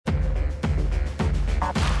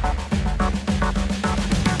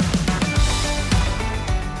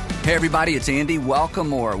Hey everybody, it's Andy.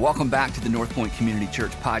 Welcome back to the North Point Community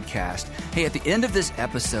Church podcast. Hey, at the end of this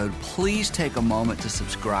episode, please take a moment to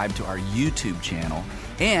subscribe to our YouTube channel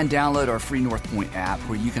and download our free North Point app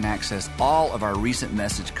where you can access all of our recent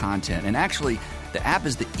message content. And actually, the app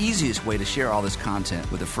is the easiest way to share all this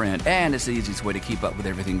content with a friend, and it's the easiest way to keep up with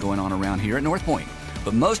everything going on around here at North Point.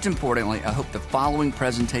 But most importantly, I hope the following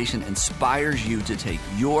presentation inspires you to take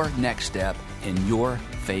your next step in your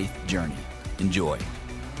faith journey. Enjoy.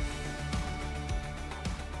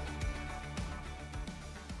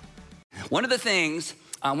 One of the things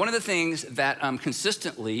that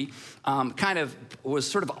consistently kind of was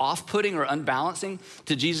sort of off-putting or unbalancing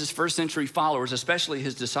to Jesus' first century followers, especially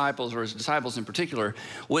his disciples, or his disciples in particular,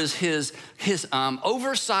 was his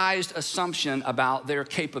oversized assumption about their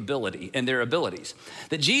capability and their abilities.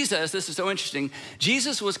 That Jesus, this is so interesting,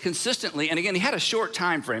 Jesus was consistently, and again, he had a short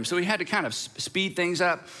time frame, so he had to kind of speed things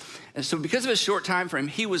up. And so because of his short time frame,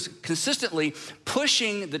 he was consistently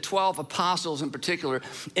pushing the 12 apostles in particular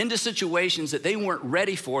into situations that they weren't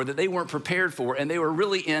ready for, that they weren't prepared for, and they were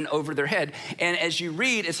really in over their head. And as you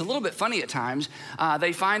read, it's a little bit funny at times.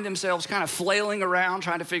 They find themselves kind of flailing around,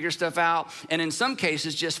 trying to figure stuff out, and in some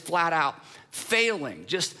cases just flat out failing.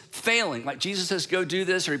 Like Jesus says, go do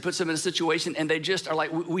this, or he puts them in a situation and they just are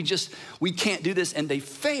like, we can't do this, and they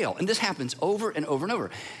fail. And this happens over and over and over.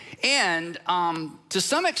 And to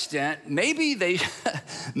some extent, maybe they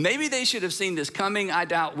should have seen this coming. I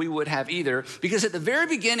doubt we would have either, because at the very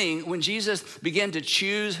beginning, when Jesus began to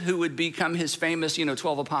choose who would become his famous,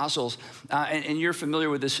 12 apostles, and you're familiar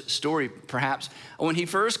with this story, perhaps, when he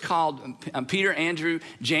first called Peter, Andrew,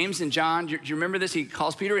 James, and John. Do you remember this? He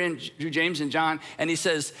calls Peter, Andrew, James, and John, and he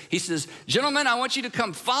says, gentlemen, I want you to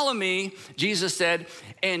come follow me, Jesus said,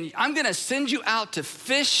 and I'm gonna send you out to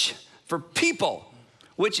fish for people.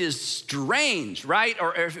 Which is strange, right?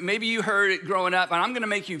 Or maybe you heard it growing up, and I'm gonna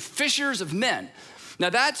make you fishers of men.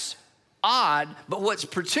 Now that's odd, but what's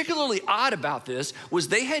particularly odd about this was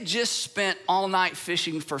they had just spent all night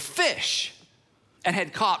fishing for fish and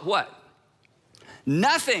had caught what?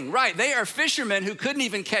 Nothing, right? They are fishermen who couldn't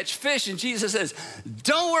even catch fish, and Jesus says,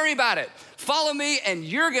 don't worry about it. Follow me and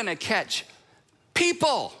you're gonna catch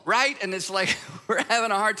people, right? And it's like, we're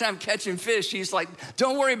having a hard time catching fish. He's like,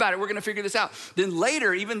 don't worry about it. We're gonna figure this out. Then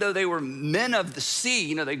later, even though they were men of the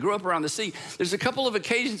sea, they grew up around the sea, there's a couple of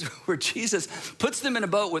occasions where Jesus puts them in a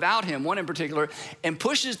boat without him, one in particular, and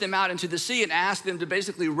pushes them out into the sea and asks them to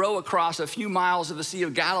basically row across a few miles of the Sea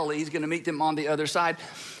of Galilee. He's gonna meet them on the other side.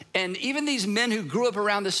 And even these men who grew up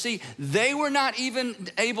around the sea, they were not even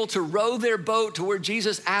able to row their boat to where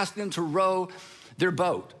Jesus asked them to row their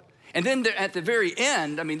boat. And then at the very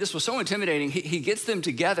end, this was so intimidating, he gets them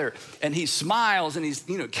together and he smiles and he's,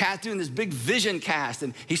 doing this big vision cast.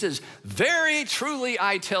 And he says, very truly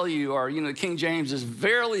I tell you, or, King James is,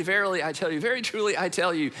 verily, verily I tell you, very truly I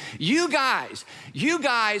tell you, you guys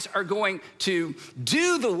are going to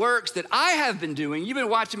do the works that I have been doing. You've been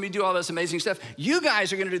watching me do all this amazing stuff. You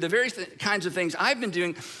guys are gonna do the very kinds of things I've been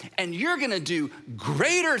doing, and you're gonna do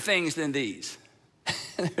greater things than these.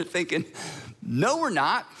 And they're thinking, no, we're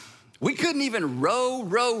not. We couldn't even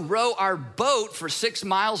row our boat for 6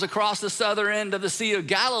 miles across the southern end of the Sea of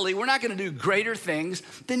Galilee. We're not gonna do greater things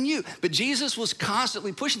than you. But Jesus was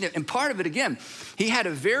constantly pushing them. And part of it, again, he had a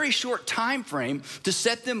very short time frame to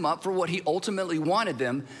set them up for what he ultimately wanted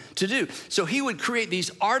them to do. So he would create these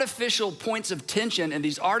artificial points of tension and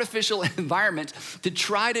these artificial environments to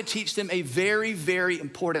try to teach them a very, very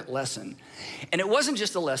important lesson. And it wasn't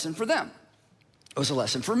just a lesson for them. It was a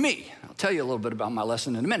lesson for me. I'll tell you a little bit about my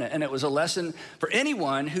lesson in a minute. And it was a lesson for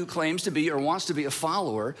anyone who claims to be or wants to be a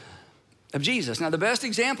follower of Jesus. Now, the best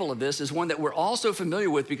example of this is one that we're all so familiar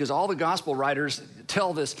with because all the gospel writers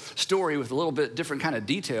tell this story with a little bit different kind of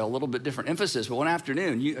detail, a little bit different emphasis. But one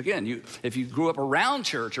afternoon, if you grew up around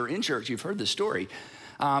church or in church, you've heard this story.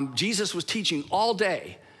 Jesus was teaching all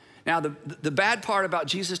day. Now, the bad part about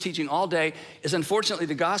Jesus teaching all day is, unfortunately,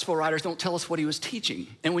 the gospel writers don't tell us what he was teaching.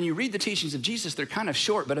 And when you read the teachings of Jesus, they're kind of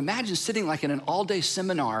short, but imagine sitting like in an all-day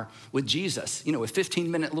seminar with Jesus, with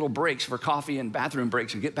 15-minute little breaks for coffee and bathroom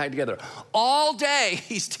breaks and get back together. All day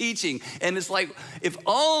he's teaching, and it's like, if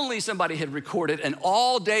only somebody had recorded an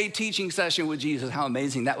all-day teaching session with Jesus, how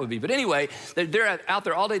amazing that would be. But anyway, they're out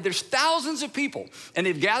there all day. There's thousands of people, and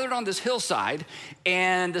they've gathered on this hillside,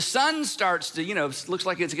 and the sun starts to, looks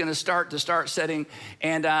like it's gonna to start setting.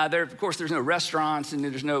 And there, of course, there's no restaurants and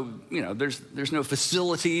there's no, there's no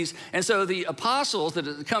facilities. And so the apostles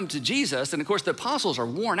that come to Jesus, and of course the apostles are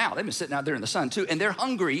worn out. They've been sitting out there in the sun too, and they're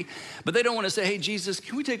hungry, but they don't want to say, hey, Jesus,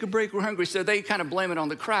 can we take a break? We're hungry. So they kind of blame it on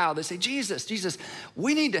the crowd. They say, Jesus,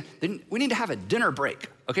 we need to have a dinner break.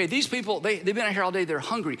 Okay, these people, they've been out here all day. They're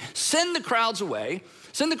hungry. Send the crowds away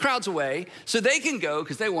so they can go,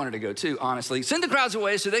 because they wanted to go too, honestly. Send the crowds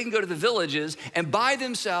away so they can go to the villages and buy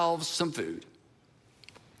themselves some food.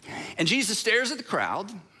 And Jesus stares at the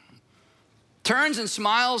crowd, turns and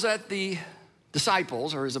smiles at the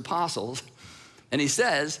disciples or his apostles, and he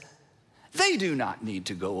says, they do not need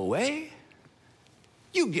to go away.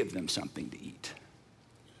 You give them something to eat.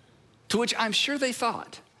 To which I'm sure they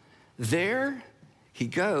thought, there he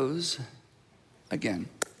goes again.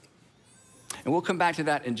 And we'll come back to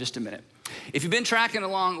that in just a minute. If you've been tracking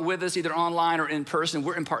along with us, either online or in person,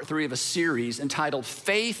 we're in part 3 of a series entitled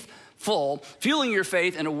Faithful, Fueling Your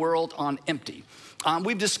Faith in a World on Empty.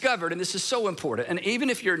 We've discovered, and this is so important, and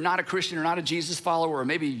even if you're not a Christian or not a Jesus follower, or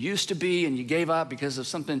maybe you used to be and you gave up because of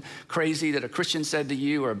something crazy that a Christian said to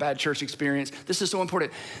you or a bad church experience, this is so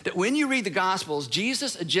important that when you read the Gospels,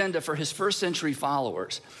 Jesus' agenda for his first century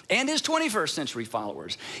followers and his 21st century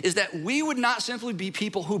followers is that we would not simply be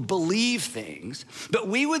people who believe things, but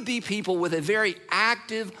we would be people with a very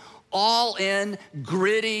active, all in,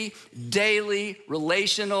 gritty, daily,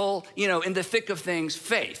 relational, in the thick of things,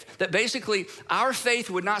 faith. That basically our faith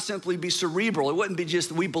would not simply be cerebral. It wouldn't be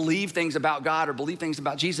just we believe things about God or believe things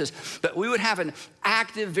about Jesus, but we would have an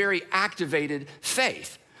active, very activated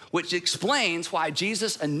faith, which explains why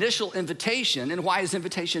Jesus' initial invitation and why his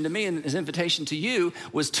invitation to me and his invitation to you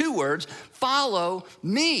was 2 words, follow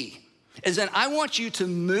me. Is that I want you to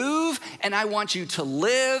move and I want you to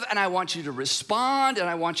live and I want you to respond and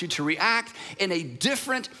I want you to react in a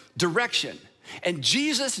different direction. And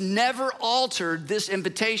Jesus never altered this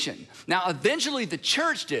invitation. Now, eventually the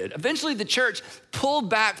church did. Eventually the church pulled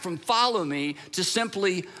back from follow me to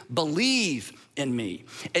simply believe in me.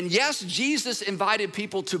 And yes, Jesus invited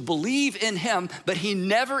people to believe in him, but he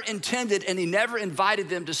never intended and he never invited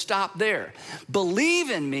them to stop there. Believe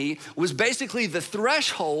in me was basically the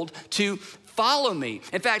threshold to follow me.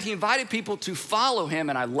 In fact, he invited people to follow him,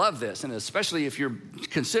 and I love this, and especially if you're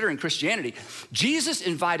considering Christianity, Jesus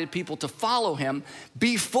invited people to follow him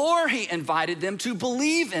before he invited them to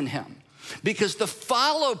believe in him. Because the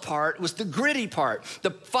follow part was the gritty part.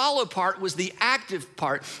 The follow part was the active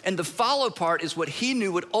part. And the follow part is what he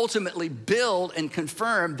knew would ultimately build and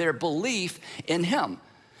confirm their belief in him.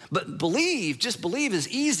 But just believe is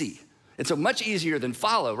easy. It's so much easier than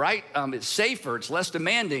follow, right? It's safer, it's less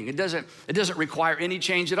demanding. It doesn't require any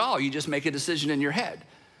change at all. You just make a decision in your head.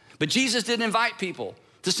 But Jesus didn't invite people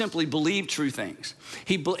to simply believe true things.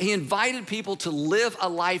 He invited people to live a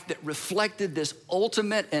life that reflected this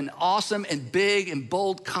ultimate and awesome and big and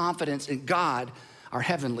bold confidence in God, our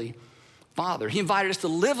heavenly Father. He invited us to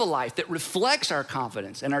live a life that reflects our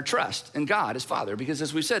confidence and our trust in God as Father, because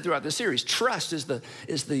as we've said throughout this series, trust is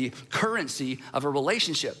the currency of a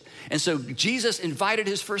relationship. And so Jesus invited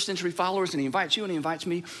his first century followers, and he invites you and he invites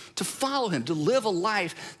me to follow him, to live a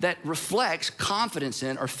life that reflects confidence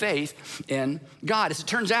in or faith in God. As it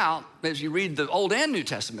turns out, as you read the Old and New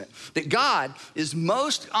Testament, that God is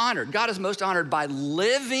most honored by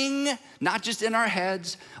living, not just in our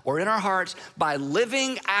heads or in our hearts, by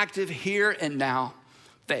living active here and now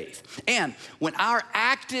faith. And when our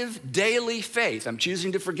active daily faith, I'm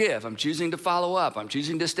choosing to forgive, I'm choosing to follow up, I'm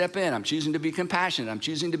choosing to step in, I'm choosing to be compassionate, I'm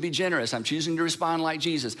choosing to be generous, I'm choosing to respond like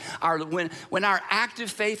Jesus. When our active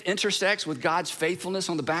faith intersects with God's faithfulness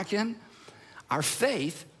on the back end, our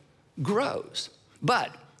faith grows.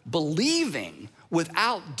 But believing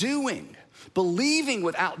without doing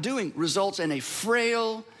results in a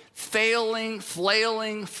frail, failing,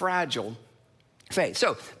 flailing, fragile faith.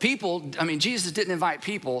 So Jesus didn't invite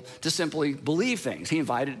people to simply believe things. He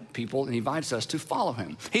invited people and he invites us to follow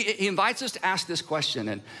him. He invites us to ask this question.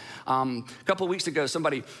 And a couple of weeks ago,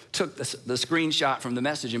 somebody took the screenshot from the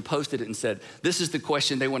message and posted it and said, this is the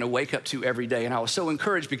question they want to wake up to every day. And I was so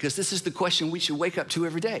encouraged because this is the question we should wake up to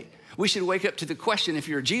every day. We should wake up to the question, if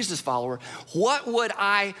you're a Jesus follower, what would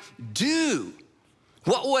I do?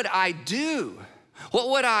 What would I do? How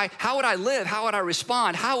would I live? How would I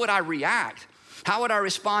respond? How would I react? How would I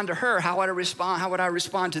respond to her? How would I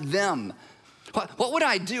respond to them? What would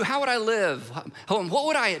I do? How would I live? What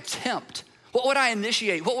would I attempt? What would I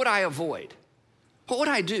initiate? What would I avoid? What would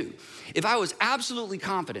I do if I was absolutely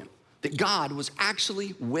confident that God was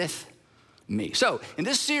actually with me. So in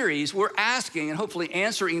this series, we're asking and hopefully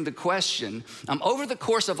answering the question, over the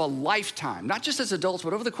course of a lifetime, not just as adults,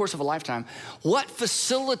 but over the course of a lifetime, what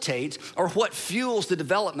facilitates or what fuels the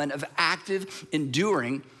development of active,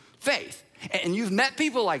 enduring faith? And you've met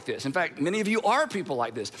people like this. In fact, many of you are people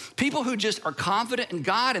like this. People who just are confident in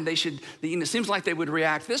God, and it seems like they would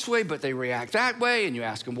react this way, but they react that way, and you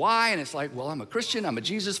ask them why, and it's like, well, I'm a Christian, I'm a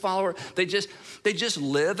Jesus follower. They just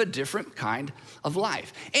live a different kind of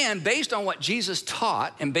life. And based on what Jesus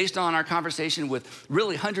taught, and based on our conversation with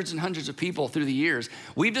really hundreds and hundreds of people through the years,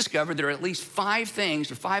 we've discovered there are at least 5 things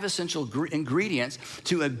or 5 essential ingredients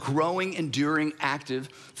to a growing, enduring, active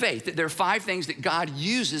faith. There are 5 things that God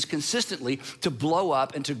uses consistently to blow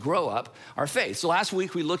up and to grow up our faith. So last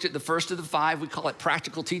week we looked at the first of the 5. We call it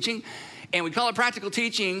practical teaching. And we call it practical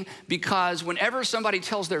teaching because whenever somebody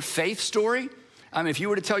tells their faith story, if you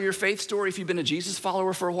were to tell your faith story, if you've been a Jesus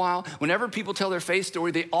follower for a while, whenever people tell their faith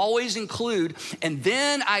story, they always include, and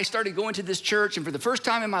then I started going to this church and for the first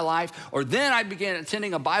time in my life, or then I began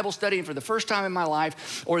attending a Bible study and for the first time in my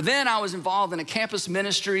life, or then I was involved in a campus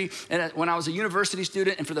ministry and when I was a university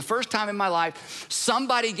student, and for the first time in my life,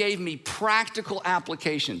 somebody gave me practical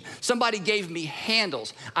application. Somebody gave me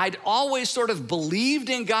handles. I'd always sort of believed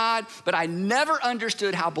in God, but I never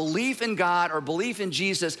understood how belief in God or belief in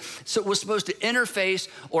Jesus was supposed to interface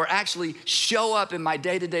or actually show up in my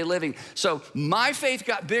day-to-day living. So my faith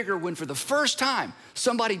got bigger when for the first time,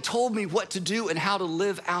 somebody told me what to do and how to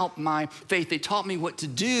live out my faith. They taught me what to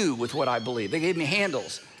do with what I believe. They gave me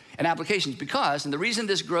handles and applications because, and the reason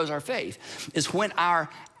this grows our faith is when our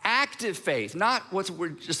active faith, not what we're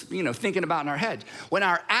just thinking about in our heads, when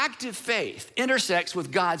our active faith intersects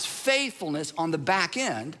with God's faithfulness on the back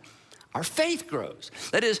end, our faith grows.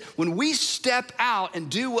 That is, when we step out and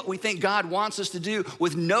do what we think God wants us to do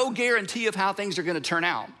with no guarantee of how things are gonna turn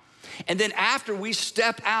out. And then after we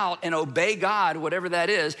step out and obey God, whatever that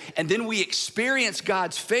is, and then we experience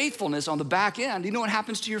God's faithfulness on the back end, you know what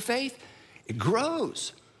happens to your faith? It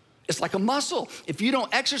grows. It's like a muscle. If you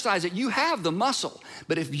don't exercise it, you have the muscle.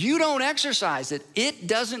 But if you don't exercise it, it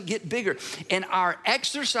doesn't get bigger. And our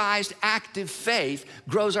exercised active faith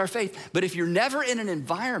grows our faith. But if you're never in an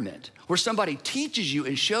environment where somebody teaches you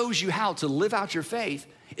and shows you how to live out your faith,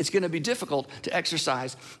 it's gonna be difficult to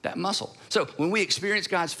exercise that muscle. So when we experience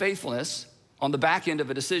God's faithfulness on the back end of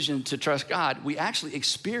a decision to trust God, we actually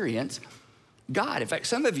experience God. In fact,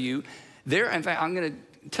 some of you, I'm gonna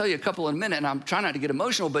tell you a couple in a minute, and I'm trying not to get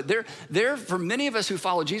emotional, but there for many of us who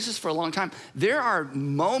follow Jesus for a long time, there are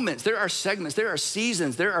moments, there are segments, there are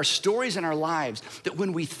seasons, there are stories in our lives that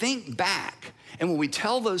when we think back and when we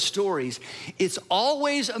tell those stories, it's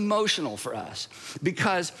always emotional for us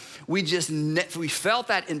because we felt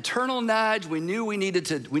that internal nudge. We knew we needed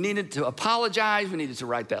to apologize. We needed to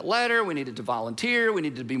write that letter. We needed to volunteer. We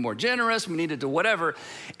needed to be more generous. We needed to whatever.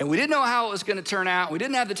 And we didn't know how it was going to turn out. We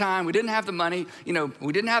didn't have the time. We didn't have the money.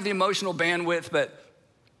 We didn't have the emotional bandwidth, but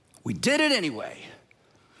we did it anyway.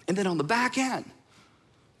 And then on the back end,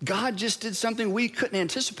 God just did something we couldn't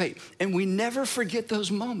anticipate. And we never forget those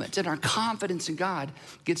moments, and our confidence in God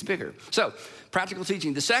gets bigger. So, practical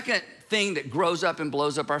teaching. The second thing that grows up and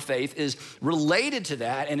blows up our faith is related to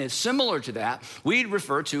that and is similar to that. We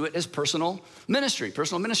refer to it as personal ministry.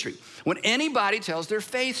 When anybody tells their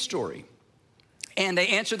faith story, and they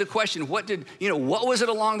answer the question, what was it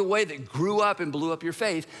along the way that grew up and blew up your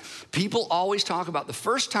faith? People always talk about the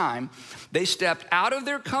first time they stepped out of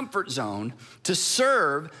their comfort zone to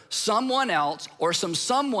serve someone else or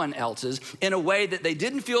someone else's in a way that they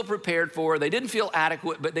didn't feel prepared for, they didn't feel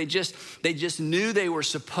adequate, but they just knew they were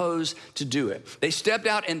supposed to do it. They stepped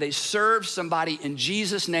out and they served somebody in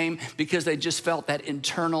Jesus' name because they just felt that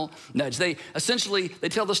internal nudge. They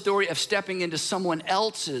tell the story of stepping into someone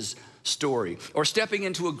else's story, or stepping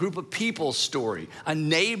into a group of people's story, a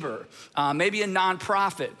neighbor, maybe a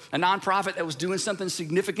nonprofit that was doing something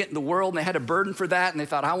significant in the world, and they had a burden for that, and they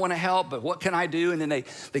thought, I want to help, but what can I do? And then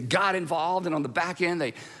they got involved, and on the back end,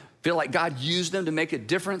 they feel like God used them to make a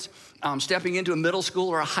difference. Stepping into a middle school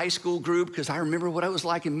or a high school group, because I remember what it was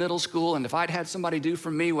like in middle school, and if I'd had somebody do for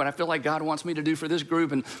me what I feel like God wants me to do for this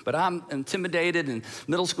group, but I'm intimidated, and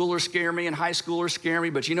middle schoolers scare me, and high schoolers scare me,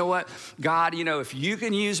 but you know what? God, if you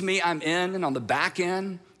can use me, I'm in. And on the back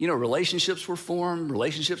end, relationships were formed,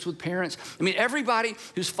 relationships with parents. Everybody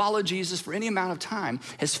who's followed Jesus for any amount of time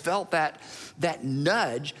has felt that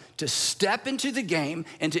nudge to step into the game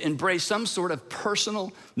and to embrace some sort of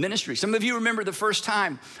personal ministry. Some of you remember the first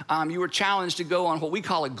time you were challenged to go on what we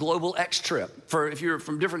call a global X trip. If you're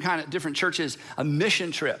from different churches, a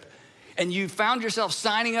mission trip. and you found yourself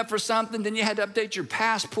signing up for something, then you had to update your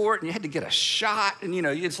passport and you had to get a shot. And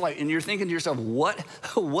it's like, and you're thinking to yourself,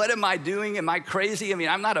 what am I doing? Am I crazy? I mean,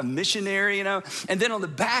 I'm not a missionary, And then on the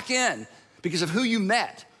back end, because of who you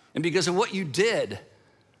met and because of what you did,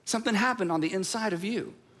 something happened on the inside of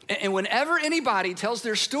you. And whenever anybody tells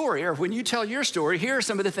their story, or when you tell your story, here are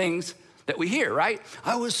some of the things that we hear, right?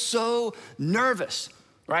 I was so nervous,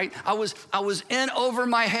 right? I was in over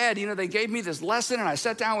my head. They gave me this lesson and I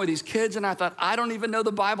sat down with these kids and I thought, I don't even know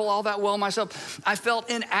the Bible all that well myself. I felt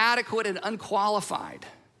inadequate and unqualified.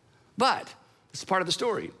 But it's part of the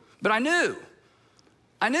story. But I knew.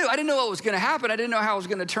 I didn't know what was gonna happen. I didn't know how it was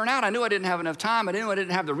gonna turn out. I knew I didn't have enough time. I knew I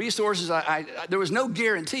didn't have the resources. There was no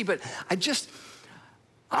guarantee, but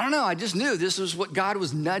I don't know, I just knew this was what God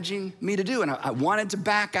was nudging me to do. And I wanted to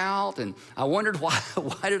back out, and I wondered why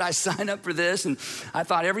did I sign up for this? And I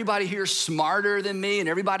thought everybody here is smarter than me, and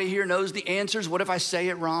everybody here knows the answers. What if I say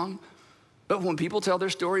it wrong? But when people tell their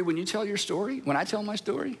story, when you tell your story, when I tell my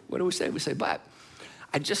story, what do we say? We say, but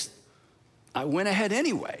I went ahead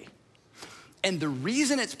anyway. And the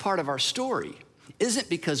reason it's part of our story isn't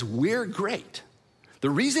because we're great. The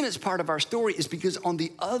reason it's part of our story is because on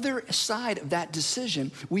the other side of that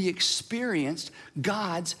decision, we experienced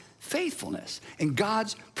God's faithfulness and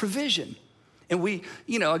God's provision. And we,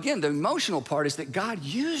 again, the emotional part is that God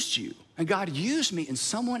used you and God used me in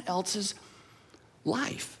someone else's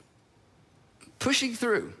life. Pushing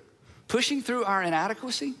through our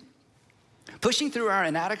inadequacy,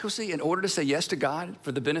 in order to say yes to God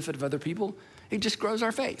for the benefit of other people, it just grows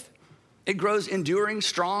our faith. It grows enduring,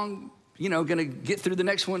 strong, gonna get through the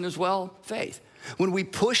next one as well, faith. When we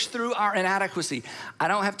push through our inadequacy, I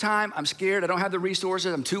don't have time, I'm scared, I don't have the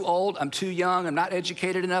resources, I'm too old, I'm too young, I'm not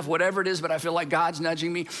educated enough, whatever it is, but I feel like God's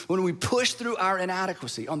nudging me. When we push through our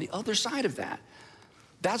inadequacy, on the other side of that,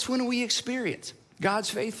 that's when we experience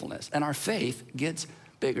God's faithfulness and our faith gets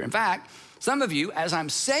bigger. In fact, some of you, as I'm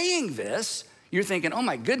saying this, you're thinking, oh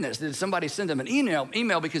my goodness, did somebody send them an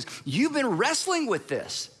email because you've been wrestling with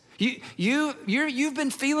this. You've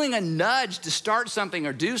been feeling a nudge to start something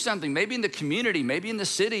or do something, maybe in the community, maybe in the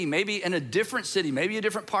city, maybe in a different city, maybe a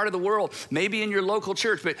different part of the world, maybe in your local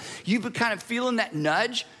church, but you've been kind of feeling that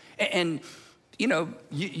nudge and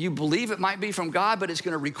you believe it might be from God, but it's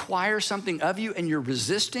gonna require something of you and you're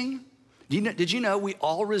resisting. Did you know we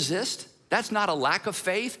all resist? That's not a lack of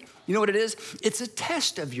faith. You know what it is? It's a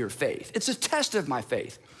test of your faith. It's a test of my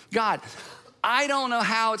faith. God, I don't know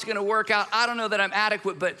how it's gonna work out. I don't know that I'm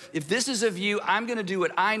adequate, but if this is of you, I'm gonna do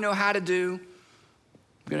what I know how to do.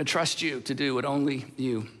 I'm gonna trust you to do what only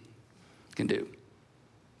you can do.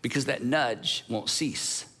 Because that nudge won't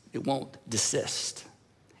cease. It won't desist.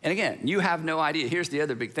 And again, you have no idea. Here's the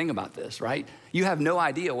other big thing about this, right? You have no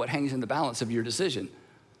idea what hangs in the balance of your decision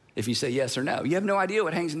if you say yes or no. You have no idea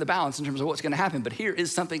what hangs in the balance in terms of what's gonna happen, but here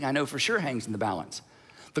is something I know for sure hangs in the balance.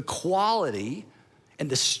 The quality and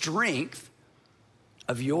the strength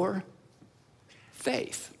of your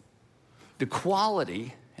faith. The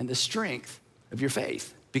quality and the strength of your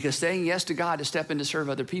faith. Because saying yes to God to step in to serve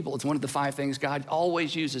other people, it's one of the 5 things God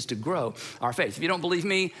always uses to grow our faith. If you don't believe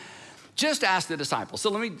me, just ask the disciples. So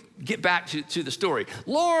let me get back to the story.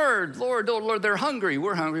 Lord, they're hungry.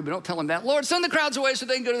 We're hungry, but don't tell them that. Lord, send the crowds away so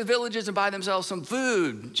they can go to the villages and buy themselves some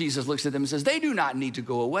food. Jesus looks at them and says, they do not need to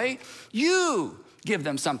go away. You give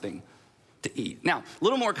them something to eat. Now, a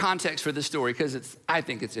little more context for this story because I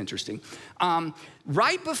think it's interesting.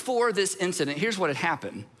 Right before this incident, here's what had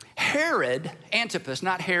happened. Herod Antipas,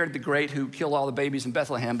 not Herod the Great who killed all the babies in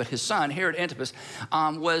Bethlehem, but his son, Herod Antipas,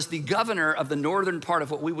 was the governor of the northern part of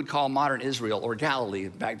what we would call modern Israel or Galilee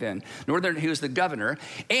back then. He was the governor,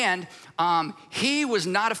 and he was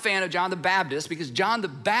not a fan of John the Baptist because John the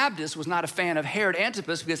Baptist was not a fan of Herod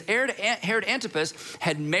Antipas because Herod Antipas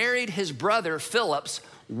had married his brother Philip's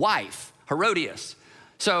wife, Herodias.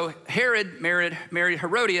 So Herod married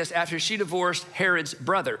Herodias after she divorced Herod's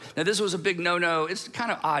brother. Now this was a big no-no. It's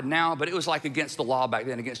kind of odd now, but it was like against the law back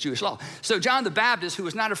then, against Jewish law. So John the Baptist, who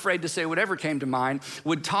was not afraid to say whatever came to mind,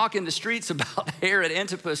 would talk in the streets about Herod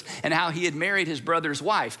Antipas and how he had married his brother's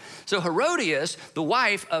wife. So Herodias, the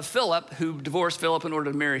wife of Philip, who divorced Philip in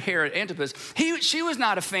order to marry Herod Antipas, she was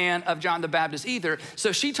not a fan of John the Baptist either.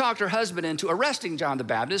 So she talked her husband into arresting John the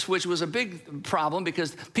Baptist, which was a big problem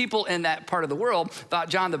because people in that part of the world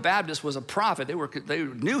thought John the Baptist was a prophet. They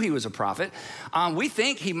knew he was a prophet. We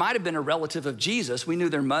think he might have been a relative of Jesus. We know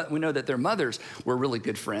that their mothers were really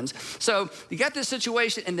good friends. So you got this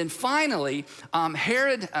situation, and then finally,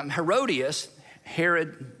 Herodias,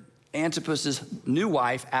 Herod Antipas's new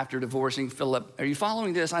wife after divorcing Philip. Are you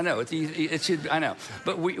following this? I know, I know,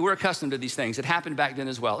 but we're accustomed to these things. It happened back then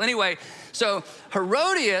as well. Anyway, so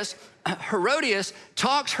Herodias Herodias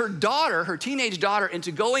talks her daughter, her teenage daughter,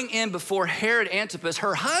 into going in before Herod Antipas,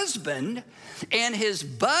 her husband, and his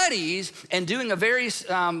buddies, and doing a very,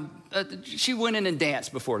 she went in and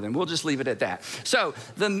danced before them. We'll just leave it at that. So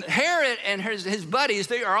the Herod and his buddies,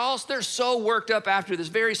 they're so worked up after this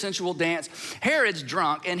very sensual dance. Herod's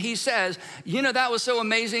drunk, and he says, you know, that was so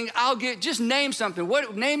amazing. Just name something.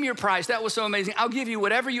 Name your price. That was so amazing. I'll give you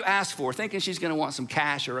whatever you ask for, thinking she's gonna want some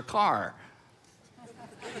cash or a car.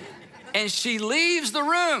 And she leaves the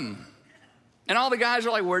room. And all the guys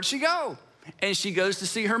are like, where'd she go? And she goes to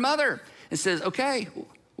see her mother and says, okay,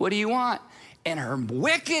 what do you want? And her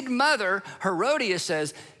wicked mother, Herodias,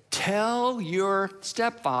 says, tell your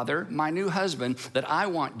stepfather, my new husband, that I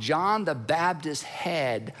want John the Baptist's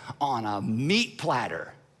head on a meat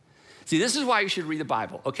platter. See, this is why you should read the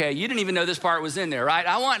Bible, okay? You didn't even know this part was in there, right?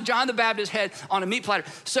 I want John the Baptist's head on a meat platter.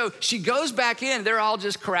 So she goes back in. They're all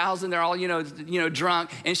just carousing. They're all, drunk.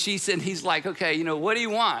 And he's like, okay, what do you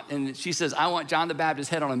want? And she says, I want John the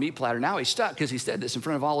Baptist's head on a meat platter. Now he's stuck because he said this in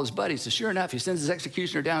front of all his buddies. So sure enough, he sends his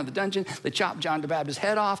executioner down to the dungeon. They chop John the Baptist's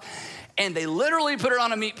head off. And they literally put it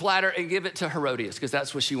on a meat platter and give it to Herodias because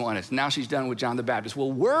that's what she wanted. Now she's done with John the Baptist.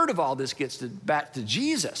 Well, word of all this gets back to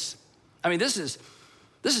Jesus. I mean, this is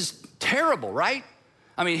terrible, right?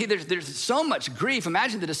 I mean, there's so much grief.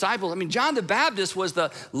 Imagine the disciples. I mean, John the Baptist was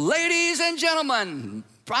the ladies and gentlemen,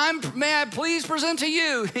 may I please present to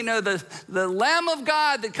you, the Lamb of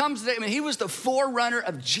God that comes today. I mean, he was the forerunner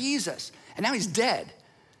of Jesus, and now he's dead.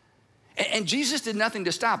 And Jesus did nothing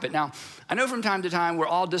to stop it. Now, I know from time to time we're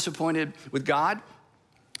all disappointed with God.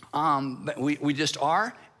 But we just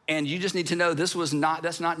are. And you just need to know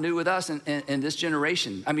that's not new with us in this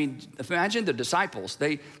generation. I mean, imagine the disciples.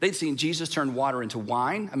 They'd seen Jesus turn water into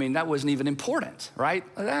wine. I mean, that wasn't even important, right?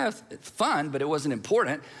 It's fun, but it wasn't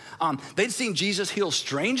important. They'd seen Jesus heal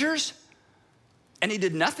strangers, and he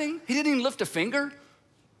did nothing. He didn't even lift a finger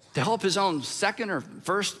to help his own second or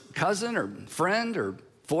first cousin or friend or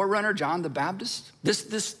forerunner, John the Baptist.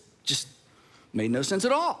 This just made no sense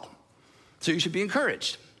at all. So you should be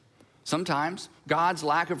encouraged. Sometimes God's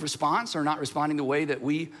lack of response or not responding the way that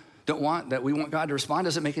we want God to respond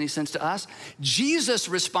doesn't make any sense to us. Jesus'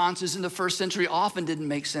 responses in the first century often didn't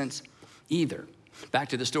make sense either. Back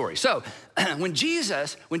to the story. So when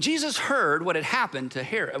Jesus heard what had happened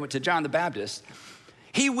to John the Baptist,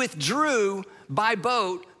 he withdrew by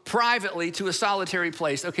boat privately to a solitary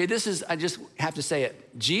place. Okay, I just have to say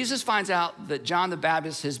it. Jesus finds out that John the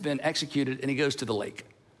Baptist has been executed and he goes to the lake.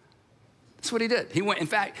 That's what he did. He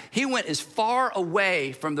went as far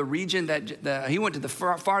away from the region he went to the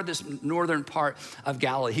farthest northern part of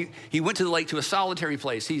Galilee. He went to the lake, to a solitary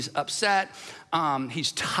place. He's upset.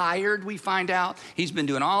 He's tired, we find out. He's been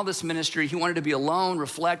doing all this ministry. He wanted to be alone,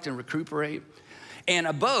 reflect, and recuperate. And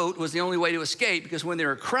a boat was the only way to escape, because when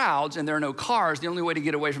there are crowds and there are no cars, the only way to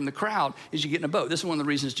get away from the crowd is you get in a boat. This is one of the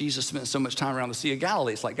reasons Jesus spent so much time around the Sea of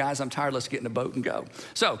Galilee. It's like, guys, I'm tired, let's get in a boat and go.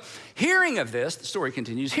 So hearing of this, the story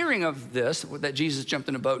continues, hearing of this, that Jesus jumped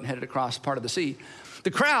in a boat and headed across part of the sea,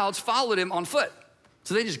 the crowds followed him on foot.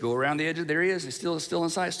 So they just go around the edge of, there he is, he's still in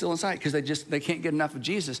sight, because they can't get enough of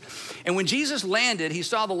Jesus. And when Jesus landed, he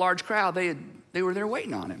saw the large crowd. They were there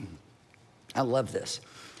waiting on him. I love this.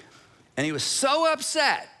 And he was so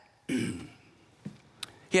upset, he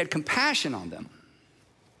had compassion on them,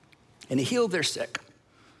 and he healed their sick.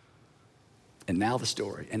 And now the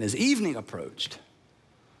story. And as evening approached,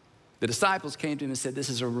 the disciples came to him and said, this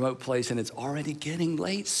is a remote place and it's already getting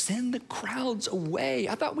late. Send the crowds away.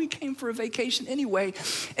 I thought we came for a vacation anyway.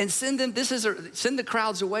 And send the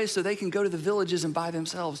crowds away so they can go to the villages and buy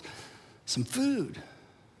themselves some food.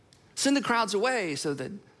 Send the crowds away so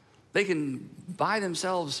that they can buy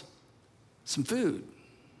themselves some food.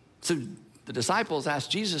 So the disciples asked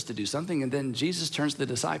Jesus to do something, and then Jesus turns to the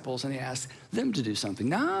disciples and he asks them to do something.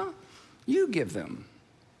 No, you give them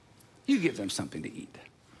something to eat.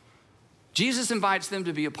 Jesus invites them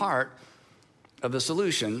to be a part of the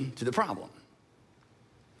solution to the problem.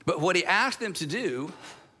 But what he asked them to do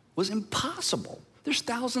was impossible. There's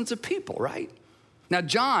thousands of people, right? Now,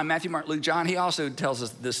 John, Matthew, Mark, Luke, John, he also tells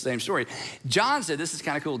us this same story. John said, this is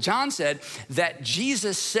kind of cool. John said that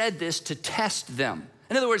Jesus said this to test them.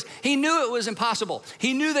 In other words, he knew it was impossible.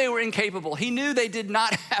 He knew they were incapable. He knew they did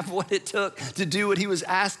not have what it took to do what he was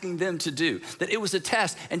asking them to do, that it was a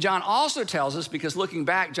test. And John also tells us, because looking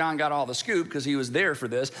back, John got all the scoop because he was there for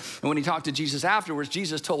this. And when he talked to Jesus afterwards,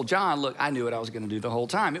 Jesus told John, look, I knew what I was going to do the whole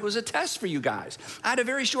time. It was a test for you guys. I had a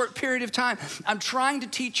very short period of time. I'm trying to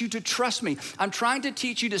teach you to trust me. I'm trying to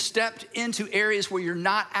teach you to step into areas where you're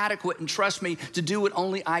not adequate and trust me to do what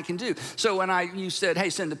only I can do. So when you said, hey,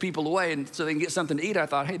 send the people away and so they can get something to eat,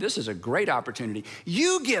 there, I thought, hey, this is a great opportunity.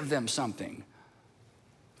 You give them something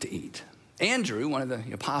to eat. Andrew, one of the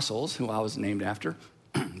apostles who I was named after,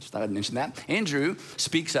 just thought I'd mention that. Andrew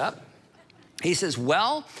speaks up. He says,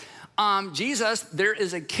 well, Jesus, there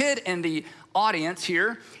is a kid in the audience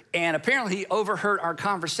here, and apparently he overheard our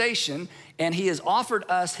conversation, and he has offered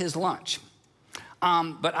us his lunch.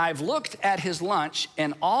 But I've looked at his lunch,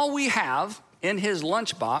 and all we have in his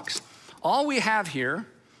lunchbox, all we have here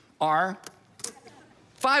are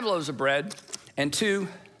 5 loaves of bread and 2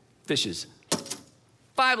 fishes.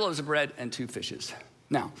 5 loaves of bread and 2 fishes.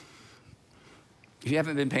 Now, if you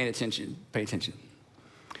haven't been paying attention, pay attention.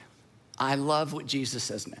 I love what Jesus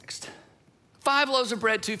says next. 5 loaves of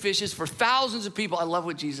bread, 2 fishes for thousands of people. I love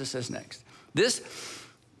what Jesus says next. This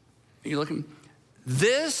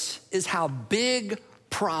is how big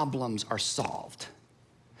problems are solved.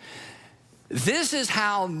 This is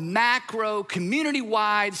how macro,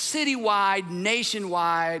 community-wide, city-wide,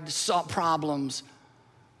 nationwide problems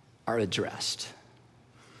are addressed.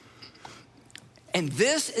 And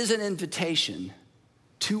this is an invitation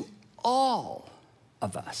to all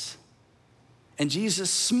of us. And Jesus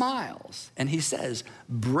smiles and he says,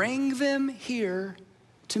 bring them here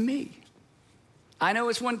to me. I know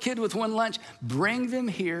it's one kid with one lunch. Bring them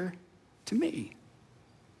here to me.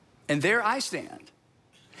 And there I stand.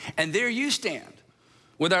 And there you stand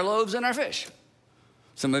with our loaves and our fish.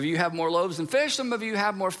 Some of you have more loaves than fish. Some of you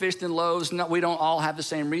have more fish than loaves. No, we don't all have the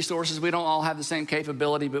same resources. We don't all have the same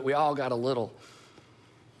capability, but we all got a little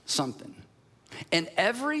something. And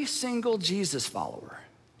every single Jesus follower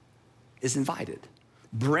is invited.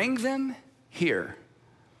 Bring them here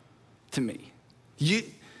to me.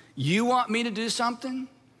 You want me to do something?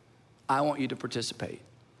 I want you to participate.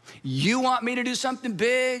 You want me to do something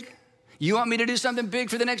big? You want me to do something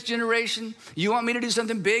big for the next generation? You want me to do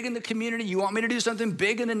something big in the community? You want me to do something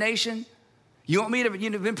big in the nation? You want me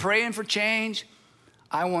to, been praying for change?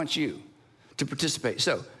 I want you to participate.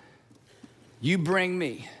 So you bring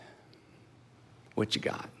me what you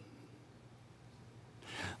got.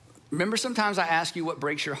 Remember, sometimes I ask you what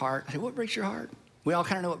breaks your heart. I say, what breaks your heart? We all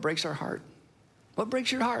kind of know what breaks our heart. What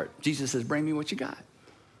breaks your heart? Jesus says, bring me what you got.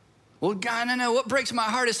 Well, God, no, what breaks my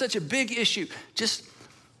heart is such a big issue. Just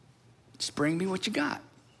bring me what you got.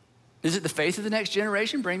 Is it the faith of the next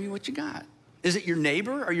generation? Bring me what you got. Is it your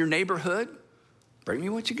neighbor or your neighborhood? Bring me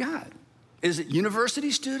what you got. Is it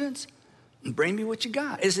university students? Bring me what you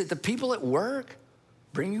got. Is it the people at work?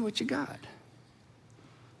 Bring me what you got.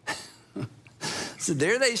 So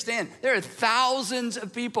there they stand. There are thousands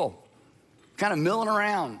of people kind of milling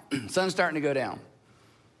around. Sun's starting to go down.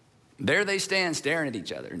 There they stand staring at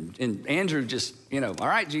each other. And Andrew just, all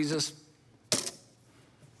right, Jesus,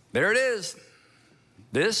 there it is.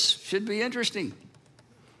 This should be interesting.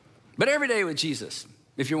 But every day with Jesus,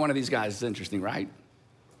 if you're one of these guys, it's interesting, right?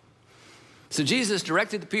 So Jesus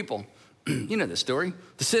directed the people, you know this story,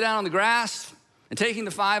 to sit down on the grass. And taking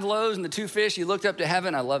the 5 loaves and the 2 fish, he looked up to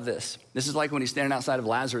heaven. I love this. This is like when he's standing outside of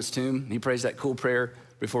Lazarus' tomb. He prays that cool prayer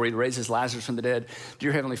before he raises Lazarus from the dead.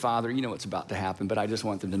 Dear Heavenly Father, you know what's about to happen, but I just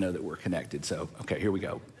want them to know that we're connected. So, okay, here we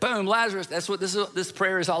go. Boom, Lazarus, that's what this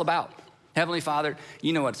prayer is all about. Heavenly Father,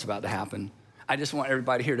 you know what's about to happen. I just want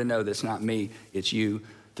everybody here to know that it's not me, it's you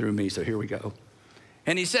through me. So here we go.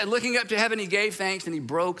 And he said, looking up to heaven, he gave thanks and he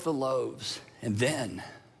broke the loaves. And then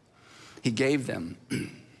he gave them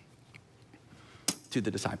to the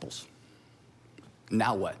disciples.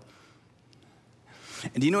 Now what?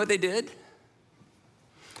 And do you know what they did?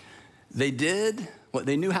 They did what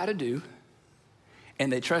they knew how to do, and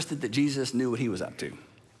they trusted that Jesus knew what he was up to.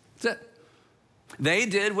 That's it. They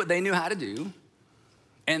did what they knew how to do,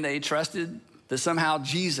 and they trusted that somehow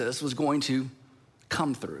Jesus was going to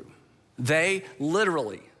come through. They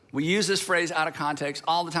literally, we use this phrase out of context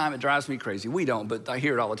all the time. It drives me crazy. We don't, but I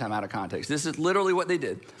hear it all the time out of context. This is literally what they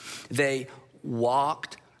did. They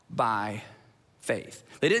walked by faith.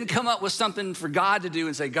 They didn't come up with something for God to do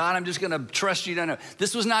and say, God, I'm just going to trust you. No.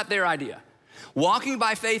 This was not their idea. Walking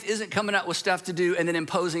by faith isn't coming up with stuff to do and then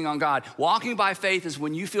imposing on God. Walking by faith is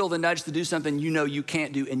when you feel the nudge to do something you know you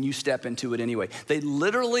can't do and you step into it anyway. They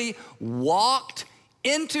literally walked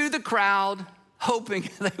into the crowd hoping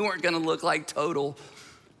they weren't going to look like total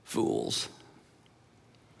fools.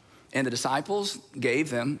 And the disciples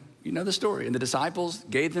gave them, you know the story, and the disciples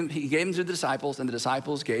gave them, he gave them to the disciples, and the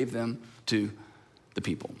disciples gave them to the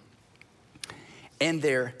people. And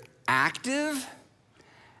their activated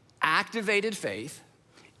faith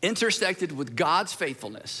intersected with God's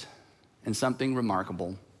faithfulness, and something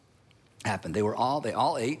remarkable happened. They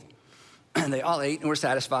all ate, and they all ate and were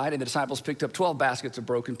satisfied, and the disciples picked up 12 baskets of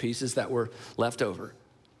broken pieces that were left over.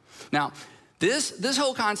 Now, This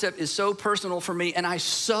whole concept is so personal for me, and I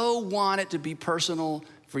so want it to be personal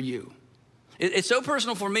for you. It's so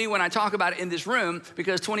personal for me when I talk about it in this room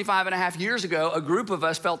because 25 and a half years ago, a group of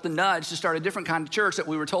us felt the nudge to start a different kind of church that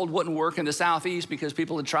we were told wouldn't work in the Southeast because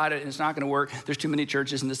people had tried it and it's not gonna work. There's too many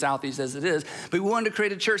churches in the Southeast as it is. But we wanted to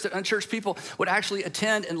create a church that unchurched people would actually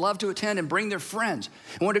attend and love to attend and bring their friends.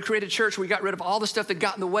 We wanted to create a church where we got rid of all the stuff that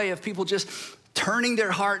got in the way of people just turning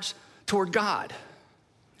their hearts toward God.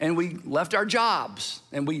 And we left our jobs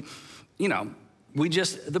and the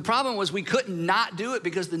problem was we could not do it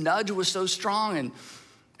because the nudge was so strong. And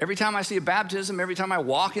every time I see a baptism, every time I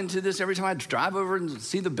walk into this, every time I drive over and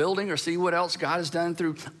see the building or see what else God has done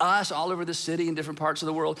through us all over the city and different parts of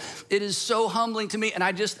the world, it is so humbling to me. And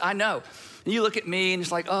I know. And you look at me and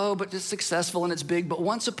it's like, oh, but it's successful and it's big. But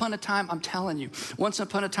once upon a time, I'm telling you, once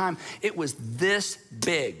upon a time, it was this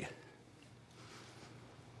big.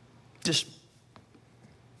 Just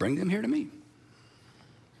bring them here to me.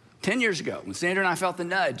 10 years ago, when Sandra and I felt the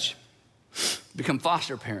nudge, become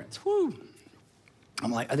foster parents, whoo.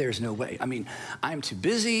 I'm like, oh, there's no way. I mean, I'm too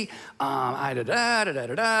busy.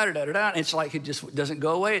 It's like it just doesn't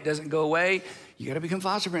go away. It doesn't go away. You got to become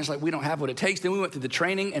foster parents. Like we don't have what it takes. Then we went through the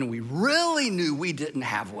training and we really knew we didn't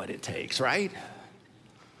have what it takes, right?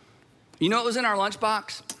 You know what was in our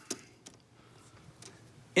lunchbox?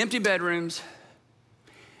 Empty bedrooms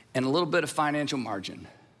and a little bit of financial margin.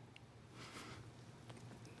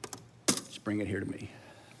 Just bring it here to me.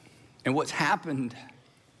 And what's happened,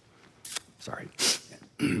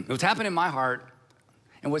 what's happened in my heart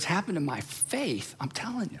and what's happened in my faith, I'm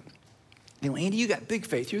telling you. You know, Andy, you got big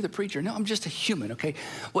faith. You're the preacher. No, I'm just a human, okay?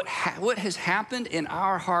 What has happened in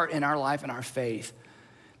our heart, in our life, in our faith,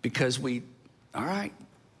 because all right,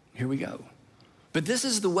 here we go. But this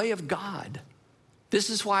is the way of God. This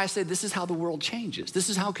is why I say this is how the world changes. This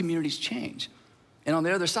is how communities change. And on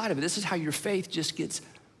the other side of it, this is how your faith just gets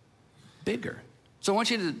bigger. So I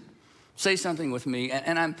want you to say something with me.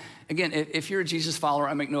 And again, if you're a Jesus follower,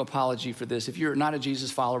 I make no apology for this. If you're not a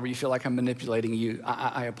Jesus follower, you feel like I'm manipulating you,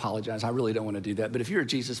 I apologize. I really don't want to do that. But if you're a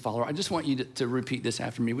Jesus follower, I just want you to repeat this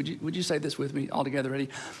after me. Would you say this with me all together? Ready?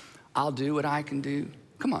 I'll do what I can do.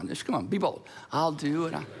 Come on, be bold. I'll do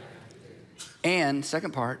what and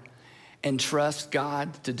second part, and trust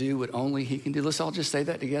God to do what only he can do. Let's all just say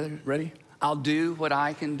that together. Ready? I'll do what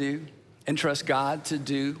I can do and trust God to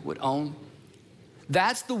do what only.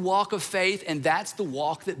 That's the walk of faith, and that's the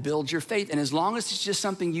walk that builds your faith. And as long as it's just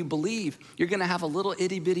something you believe, you're gonna have a little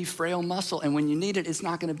itty bitty frail muscle, and when you need it, it's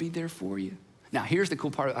not gonna be there for you. Now, here's the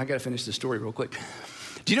cool part. I gotta finish the story real quick.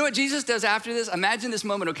 Do you know what Jesus does after this? Imagine this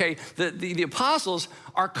moment, okay? The apostles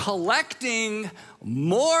are collecting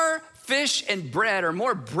more fish and bread, or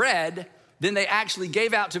more bread than they actually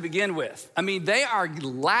gave out to begin with. I mean, they are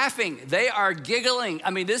laughing, they are giggling. I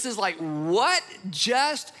mean, this is like, what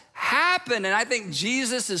just happened? And I think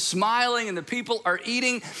Jesus is smiling and the people are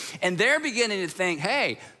eating and they're beginning to think,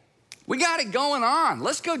 hey, we got it going on.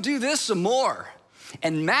 Let's go do this some more.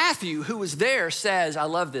 And Matthew, who was there, says, I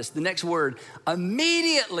love this, the next word,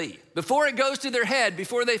 immediately, before it goes to their head,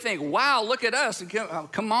 before they think, wow, look at us,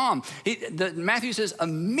 come on. Matthew says,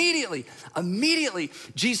 immediately,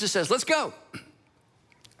 Jesus says, let's go.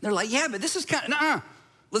 They're like, yeah, but this is kind of,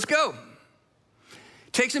 let's go.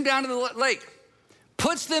 Takes them down to the lake,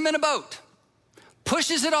 puts them in a boat,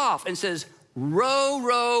 pushes it off and says, row,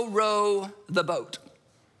 row, row the boat.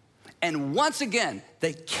 And once again,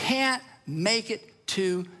 they can't make it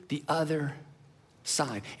to the other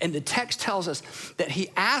side. And the text tells us that he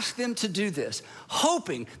asked them to do this,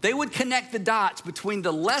 hoping they would connect the dots between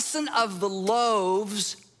the lesson of the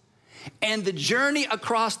loaves and the journey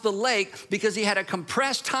across the lake, because he had a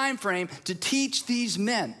compressed time frame to teach these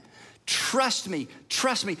men. Trust me,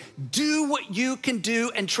 do what you can do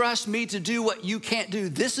and trust me to do what you can't do.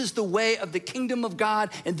 This is the way of the kingdom of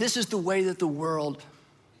God, and this is the way that the world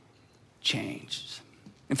changed.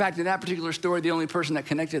 In fact, in that particular story, the only person that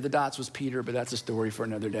connected the dots was Peter, but that's a story for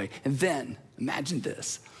another day. And then, imagine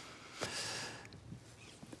this.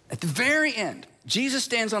 At the very end, Jesus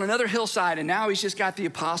stands on another hillside, and now he's just got the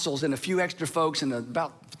apostles and a few extra folks and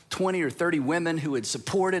about 20 or 30 women who had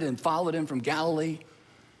supported and followed him from Galilee.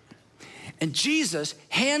 And Jesus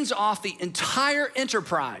hands off the entire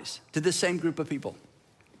enterprise to this same group of people.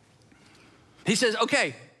 He says,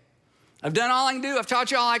 okay, I've done all I can do. I've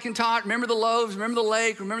taught you all I can taught. Remember the loaves, remember the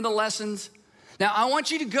lake, remember the lessons. Now I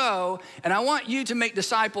want you to go and I want you to make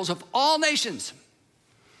disciples of all nations.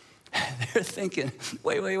 They're thinking,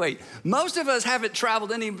 wait. Most of us haven't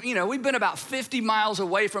traveled we've been about 50 miles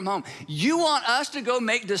away from home. You want us to go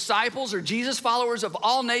make disciples or Jesus followers of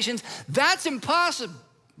all nations? That's impossible.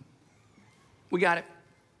 We got it.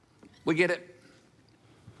 We get it.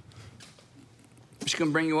 Just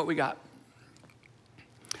gonna bring you what we got.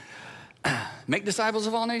 Make disciples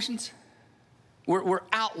of all nations. We're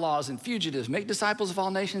outlaws and fugitives. Make disciples of all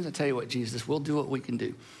nations. I tell you what, Jesus, we'll do what we can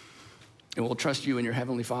do. And we'll trust you and your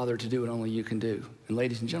heavenly Father to do what only you can do. And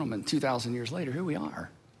ladies and gentlemen, 2,000 years later, here we are.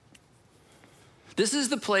 This is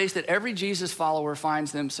the place that every Jesus follower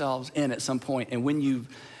finds themselves in at some point. And when you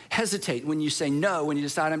hesitate, when you say no, when you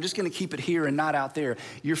decide, I'm just gonna keep it here and not out there,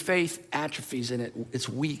 your faith atrophies and it's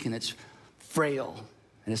weak and it's frail.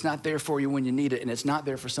 And it's not there for you when you need it, and it's not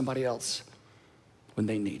there for somebody else when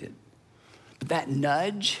they need it. But that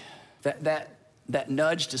nudge, that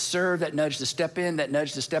nudge to serve, that nudge to step in, that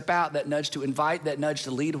nudge to step out, that nudge to invite, that nudge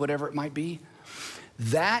to lead, whatever it might be,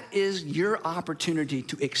 that is your opportunity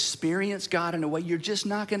to experience God in a way you're just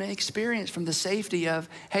not gonna experience from the safety of,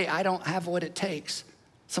 hey, I don't have what it takes.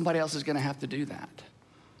 Somebody else is gonna have to do that.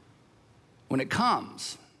 When it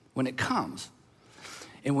comes,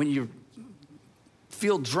 and when you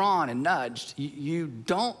feel drawn and nudged, you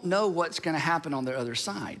don't know what's gonna happen on the other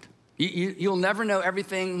side. You'll never know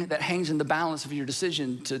everything that hangs in the balance of your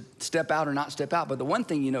decision to step out or not step out, but the one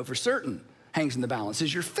thing you know for certain hangs in the balance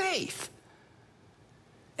is your faith.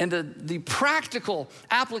 And the practical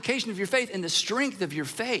application of your faith and the strength of your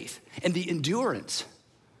faith and the endurance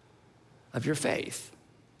of your faith.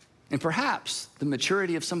 And perhaps the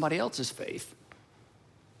maturity of somebody else's faith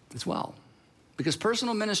as well. Because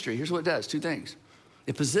personal ministry, here's what it does, two things.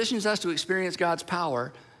 It positions us to experience God's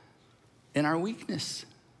power in our weakness,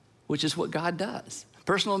 which is what God does.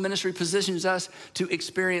 Personal ministry positions us to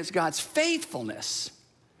experience God's faithfulness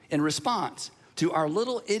in response to our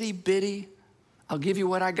little itty bitty, I'll give you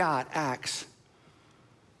what I got, acts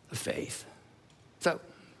of faith. So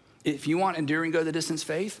if you want enduring, go the distance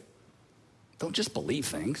faith, don't just believe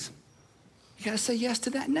things. You gotta say yes to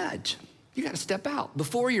that nudge. You gotta step out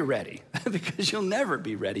before you're ready because you'll never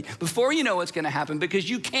be ready. Before you know what's gonna happen because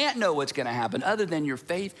you can't know what's gonna happen other than your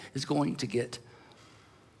faith is going to get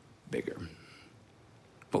bigger.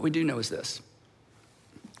 What we do know is this.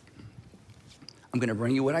 I'm gonna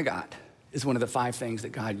bring you what I got is one of the 5 things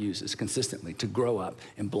that God uses consistently to grow up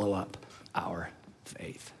and blow up our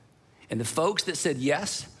faith. And the folks that said,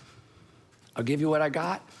 yes, I'll give you what I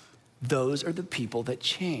got, those are the people that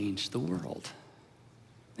change the world.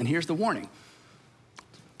 And here's the warning.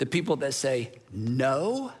 The people that say,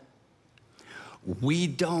 no, we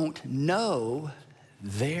don't know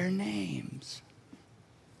their names.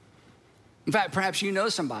 In fact, perhaps you know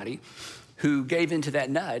somebody who gave into that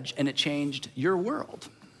nudge and it changed your world.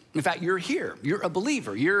 In fact, you're here, you're a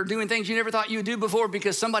believer. You're doing things you never thought you would do before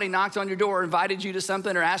because somebody knocked on your door, invited you to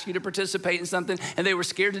something or asked you to participate in something and they were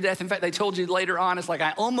scared to death. In fact, they told you later on, it's like,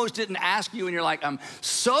 I almost didn't ask you. And you're like, I'm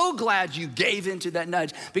so glad you gave into that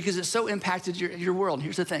nudge because it so impacted your world. And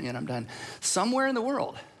here's the thing, and I'm done. Somewhere in the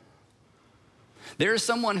world, there is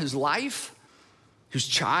someone whose life, whose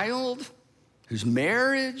child, whose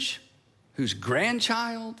marriage, whose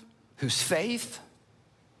grandchild, whose faith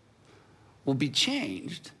will be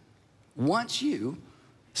changed once you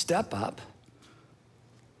step up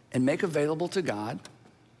and make available to God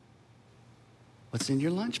what's in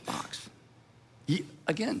your lunchbox.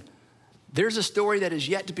 Again, there's a story that is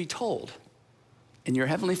yet to be told, and your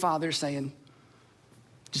Heavenly Father is saying,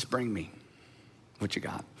 just bring me what you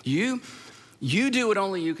got. You do what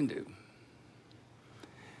only you can do,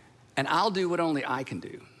 and I'll do what only I can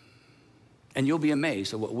do, and you'll be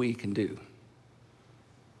amazed at what we can do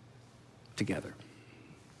together.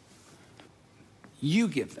 You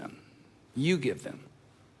give them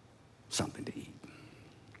something to eat.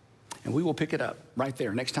 And we will pick it up right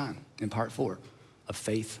there next time in part 4 of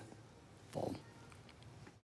Faithful.